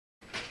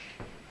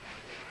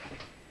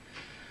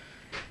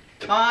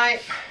Hi,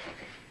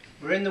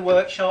 we're in the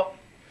workshop,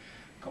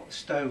 got the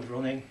stove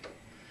running.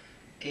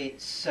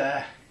 It's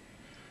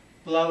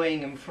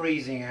blowing and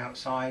freezing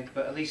outside,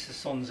 but at least the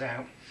sun's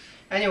out.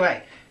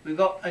 Anyway, we've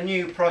got a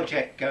new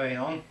project going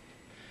on,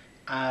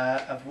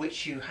 of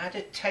which you had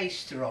a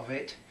taster of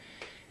it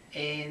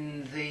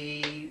in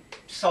the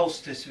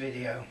solstice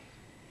video.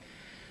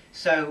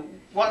 So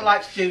what I'd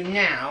like to do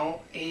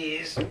now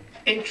is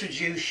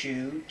introduce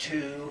you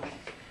to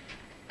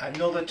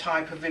another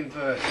type of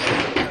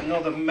inverter,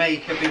 another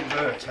make of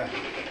inverter.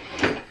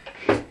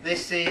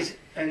 This is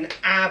an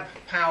Abb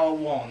Power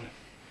One,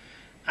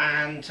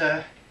 and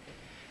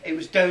it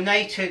was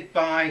donated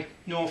by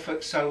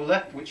Norfolk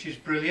Solar, which is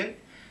brilliant,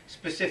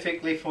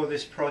 specifically for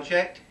this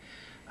project.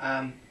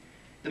 The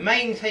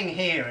main thing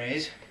here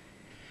is,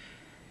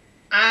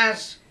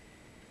 as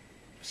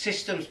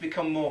systems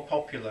become more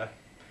popular,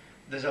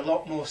 there's a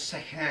lot more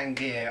second-hand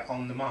gear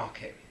on the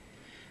market,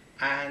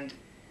 and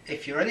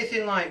if you're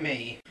anything like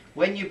me,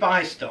 when you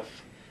buy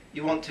stuff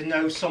you want to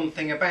know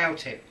something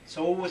about it. It's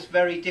always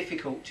very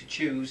difficult to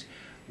choose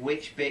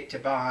which bit to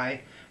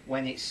buy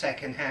when it's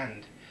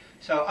second-hand.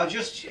 So I'll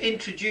just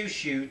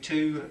introduce you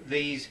to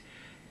these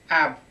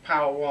Abb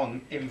Power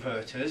One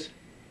inverters.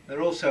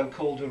 They're also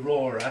called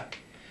Aurora,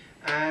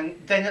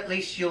 and then at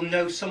least you'll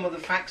know some of the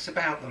facts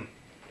about them.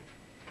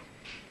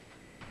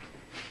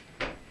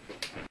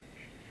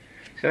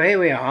 So here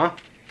we are.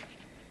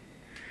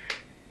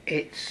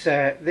 It's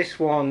this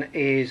one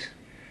is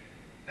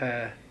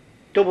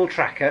double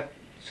tracker,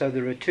 so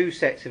there are two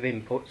sets of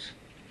inputs,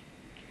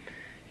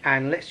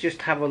 and let's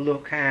just have a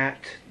look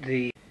at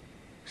the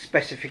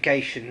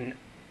specification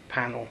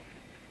panel.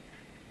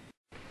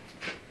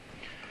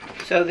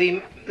 So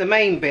the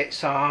main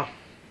bits are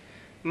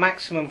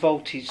maximum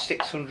voltage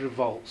 600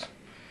 volts,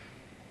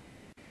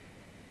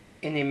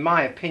 and in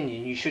my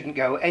opinion you shouldn't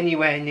go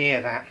anywhere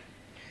near that.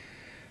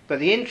 But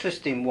the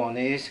interesting one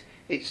is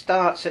it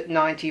starts at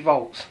 90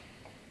 volts,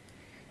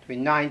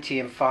 between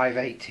 90 and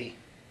 580.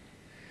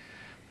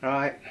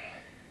 Right,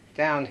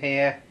 down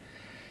here,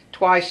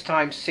 twice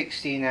times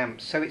 16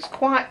 amps. So it's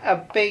quite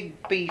a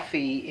big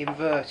beefy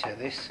inverter,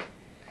 this.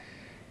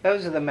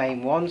 Those are the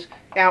main ones.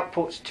 The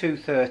output's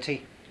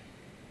 230,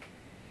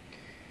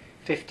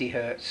 50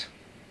 hertz.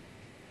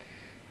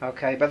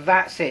 Okay, but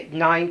that's it,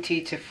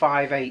 90 to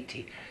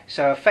 580.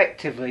 So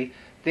effectively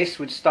this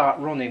would start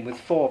running with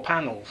 4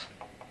 panels.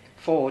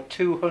 4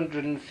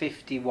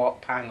 250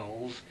 watt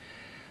panels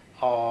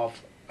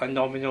of a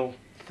nominal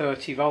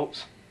 30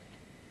 volts.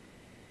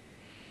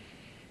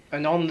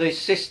 And on this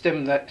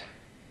system that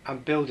I'm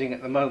building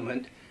at the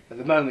moment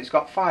it's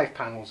got 5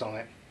 panels on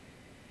it.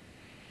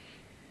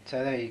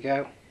 So there you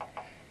go.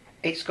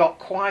 It's got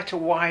quite a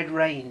wide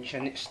range,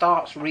 and it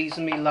starts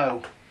reasonably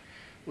low,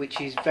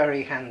 which is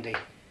very handy.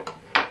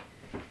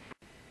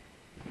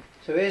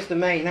 So here's the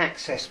main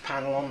access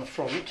panel on the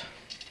front.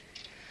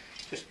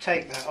 Just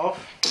take that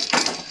off.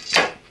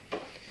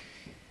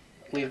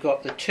 We've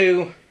got the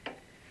 2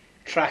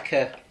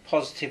 tracker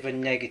positive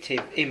and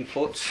negative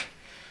inputs,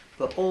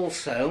 but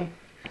also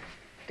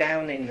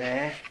down in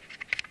there,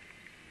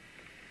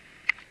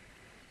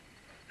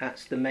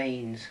 that's the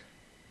mains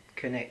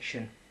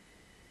connection.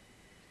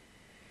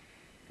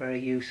 Very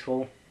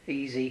useful,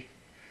 easy.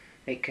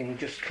 It can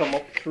just come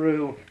up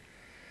through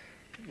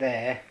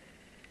there,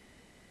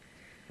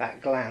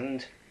 that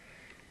gland,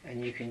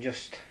 and you can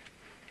just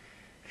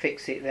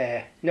fix it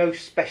there. No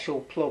special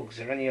plugs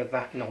or any of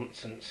that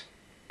nonsense.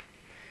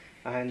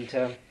 And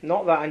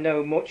not that I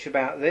know much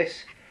about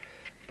this,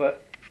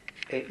 but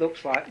it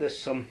looks like there's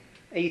some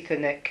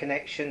Ethernet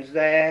connections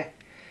there,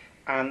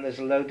 and there's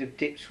a load of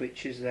dip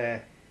switches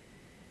there.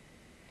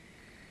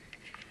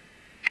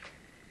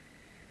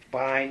 But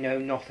I know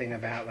nothing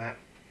about that.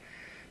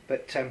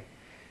 But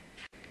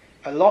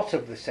a lot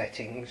of the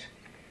settings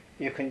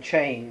you can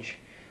change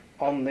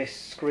on this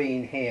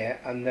screen here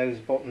and those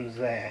buttons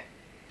there,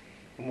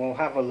 and we'll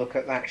have a look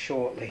at that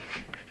shortly.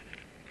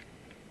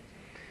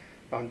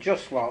 And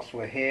just whilst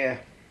we're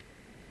here,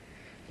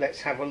 let's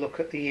have a look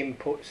at the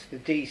inputs, the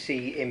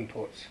DC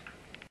inputs.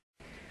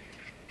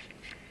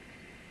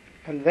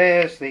 And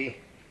there's the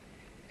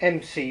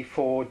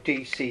MC4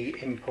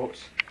 DC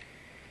inputs,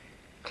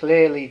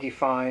 clearly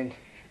defined,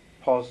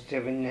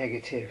 positive and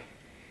negative.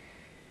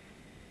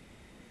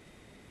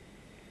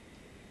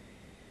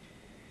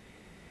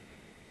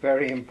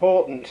 Very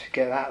important to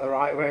get that the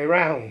right way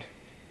around.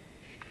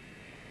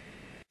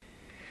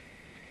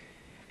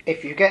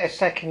 If you get a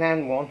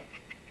second-hand one,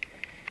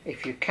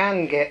 if you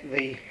can get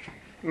the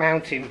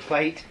mounting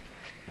plate,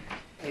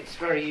 it's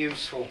very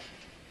useful.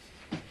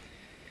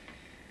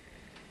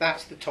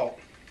 That's the top,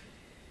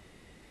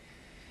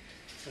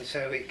 and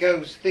so it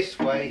goes this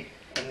way,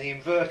 and the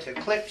inverter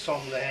clips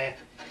on there,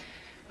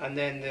 and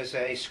then there's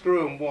a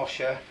screw and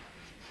washer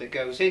that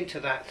goes into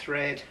that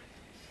thread,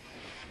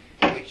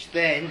 which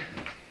then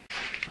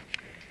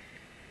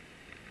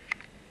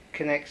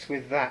connects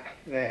with that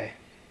there.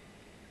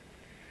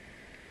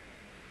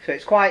 So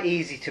it's quite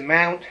easy to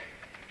mount.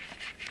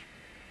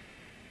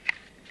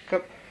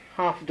 Got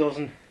half a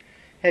dozen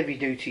heavy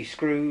duty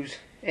screws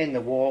in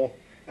the wall,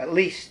 at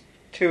least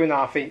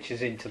 2.5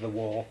 inches into the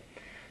wall.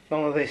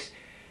 None of this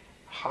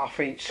 1/2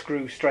 inch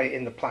screw straight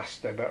in the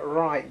plaster, but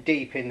right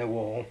deep in the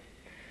wall,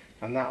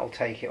 and that'll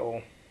take it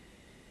all.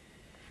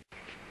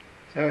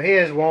 So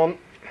here's one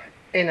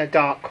in a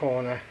dark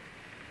corner.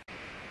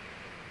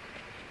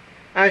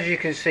 As you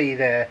can see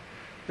there,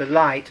 the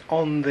light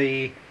on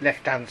the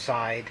left hand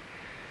side,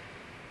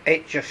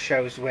 it just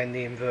shows when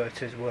the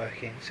inverter's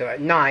working. So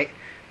at night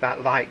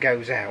that light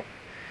goes out,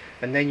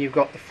 and then you've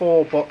got the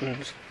 4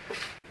 buttons.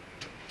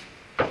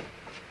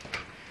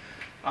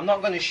 I'm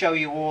not going to show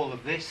you all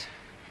of this,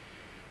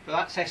 but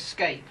that's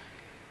escape.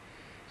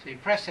 So you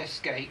press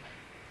escape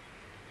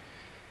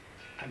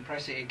and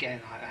press it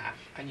again like that,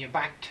 and you're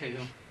back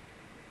to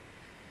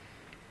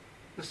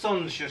the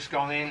sun's just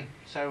gone in,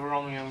 so we're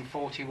only on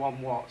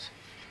 41 watts.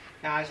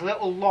 Now there's a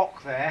little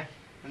lock there,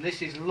 and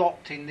this is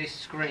locked in this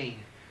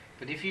screen,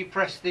 but if you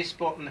press this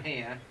button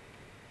here,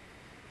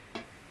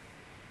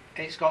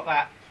 it's got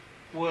that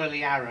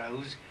whirly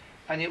arrows,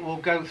 and it will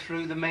go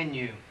through the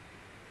menu.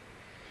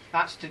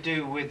 That's to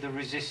do with the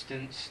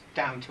resistance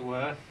down to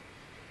earth.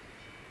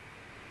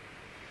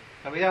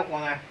 So we don't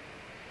want to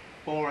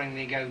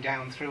boringly go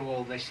down through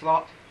all this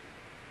lot.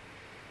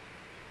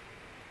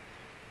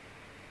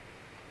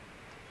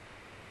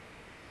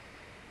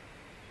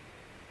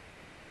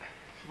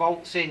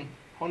 Volts in,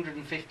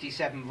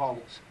 157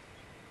 volts.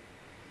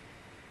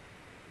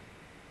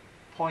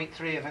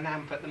 0.3 of an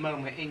amp at the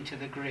moment into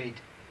the grid.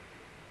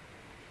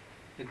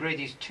 The grid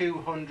is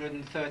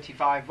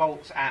 235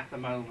 volts at the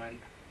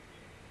moment.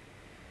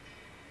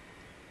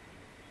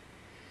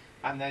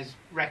 And there's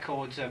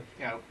records of,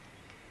 you know,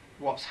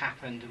 what's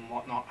happened and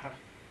whatnot.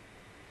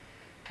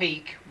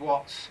 Peak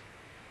watts,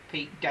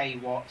 peak day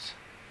watts,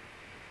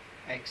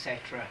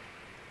 etc.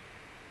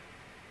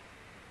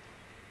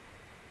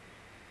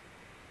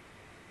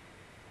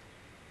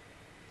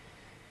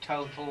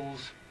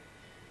 Totals.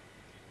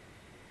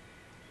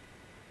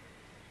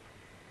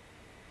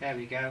 There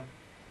we go.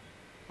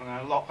 I'm going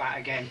to lock that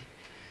again.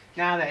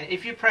 Now then,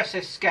 if you press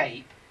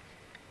escape,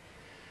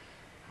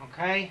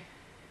 okay,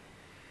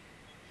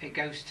 it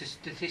goes to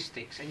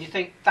statistics, and you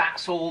think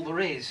that's all there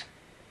is.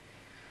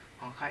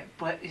 Okay,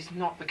 but it's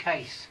not the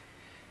case.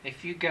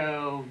 If you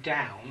go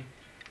down,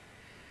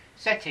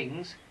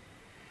 settings,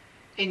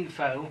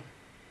 info,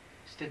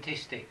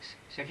 statistics.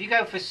 So if you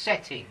go for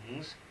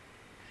settings,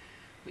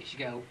 which you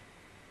go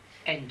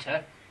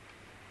enter,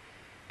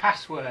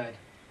 password,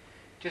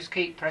 just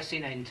keep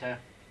pressing enter,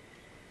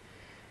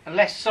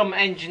 unless some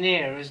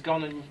engineer has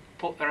gone and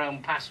put their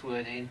own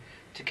password in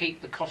to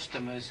keep the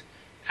customers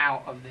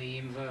out of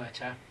the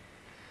inverter.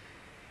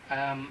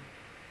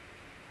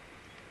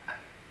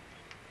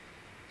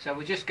 So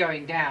we're just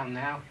going down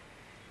now.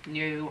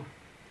 New,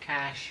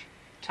 cache,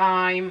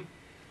 time,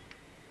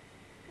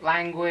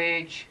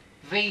 language,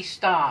 V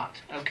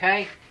start.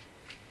 Okay,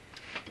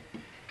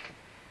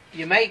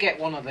 you may get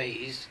one of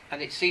these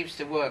and it seems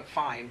to work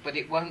fine, but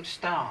it won't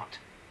start.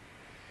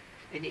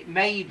 And it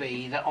may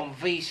be that on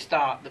V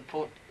start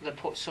they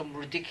put some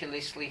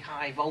ridiculously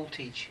high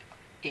voltage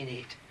in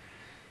it.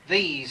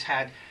 These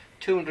had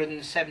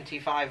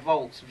 275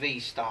 volts V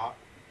start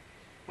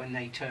when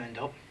they turned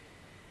up,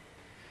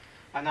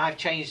 and I've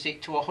changed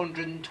it to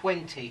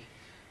 120.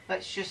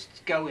 Let's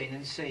just go in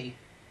and see.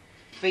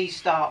 V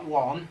start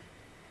 1,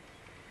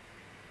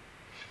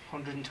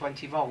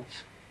 120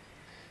 volts.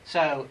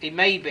 So it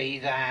may be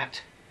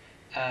that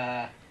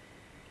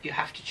you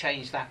have to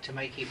change that to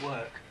make it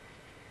work.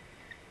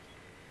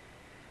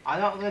 I'm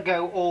not going to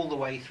go all the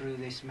way through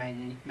this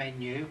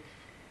menu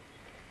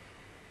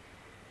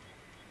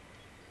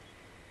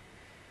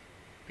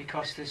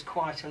because there's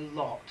quite a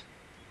lot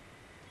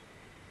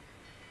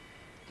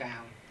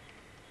down.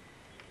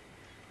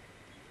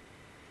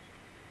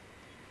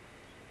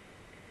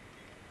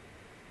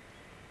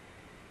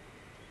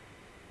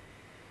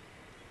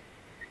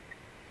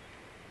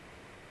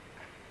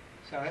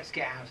 So let's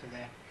get out of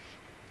there.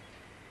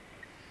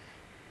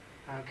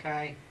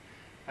 Okay,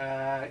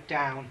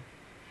 down,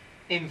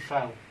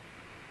 info.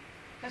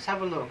 Let's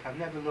have a look. I've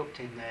never looked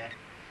in there.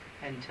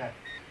 Enter.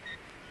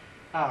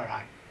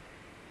 Alright.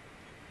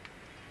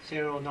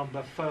 Serial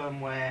number,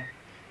 firmware,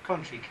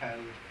 country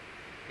code.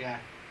 Yeah,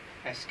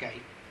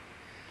 escape.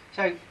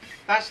 So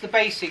that's the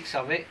basics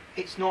of it.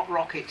 It's not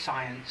rocket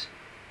science.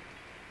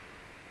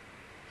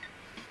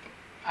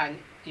 And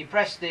you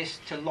press this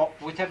to lock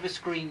whatever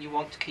screen you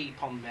want to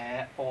keep on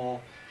there,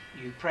 or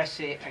you press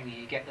it and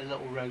you get the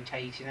little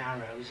rotating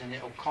arrows and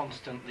it'll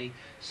constantly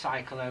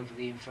cycle over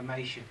the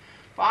information.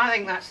 But I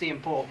think that's the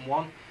important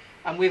one,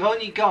 and we've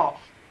only got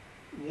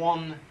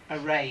one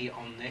array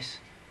on this,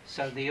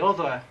 so the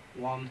other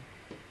one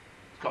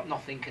has got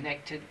nothing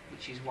connected,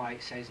 which is why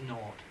it says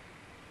naught.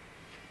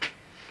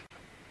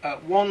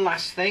 One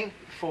last thing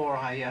before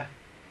I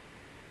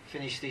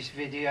finish this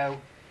video.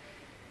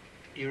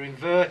 Your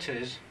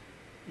inverters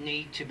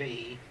need to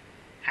be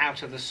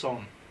out of the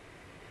sun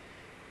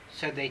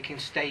so they can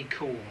stay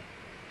cool,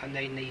 and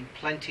they need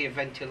plenty of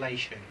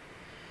ventilation.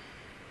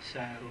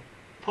 So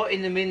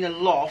putting them in the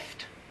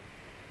loft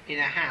in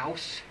a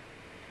house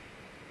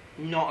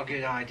not a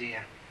good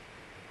idea,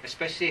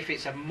 especially if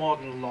it's a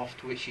modern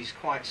loft which is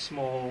quite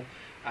small,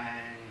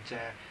 and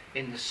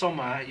in the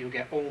summer you'll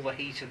get all the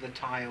heat of the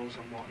tiles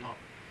and whatnot.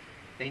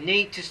 They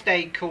need to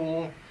stay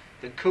cool.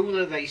 The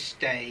cooler they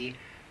stay,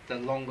 the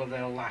longer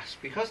they'll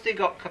last, because they've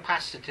got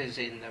capacitors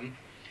in them,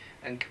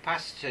 and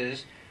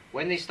capacitors,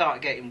 when they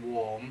start getting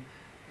warm,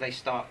 they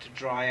start to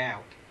dry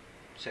out.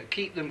 So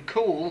keep them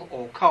cool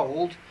or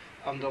cold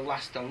and they'll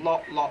last a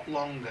lot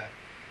longer.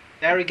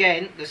 There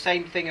again, the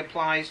same thing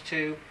applies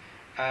to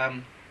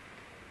how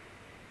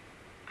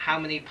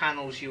many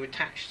panels you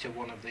attach to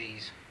one of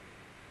these.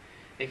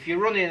 If you're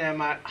running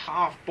them at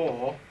half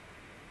bore,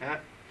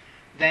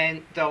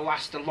 then they'll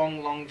last a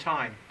long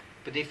time.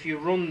 But if you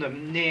run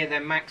them near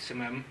their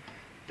maximum,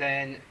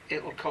 then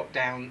it'll cut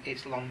down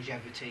its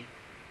longevity.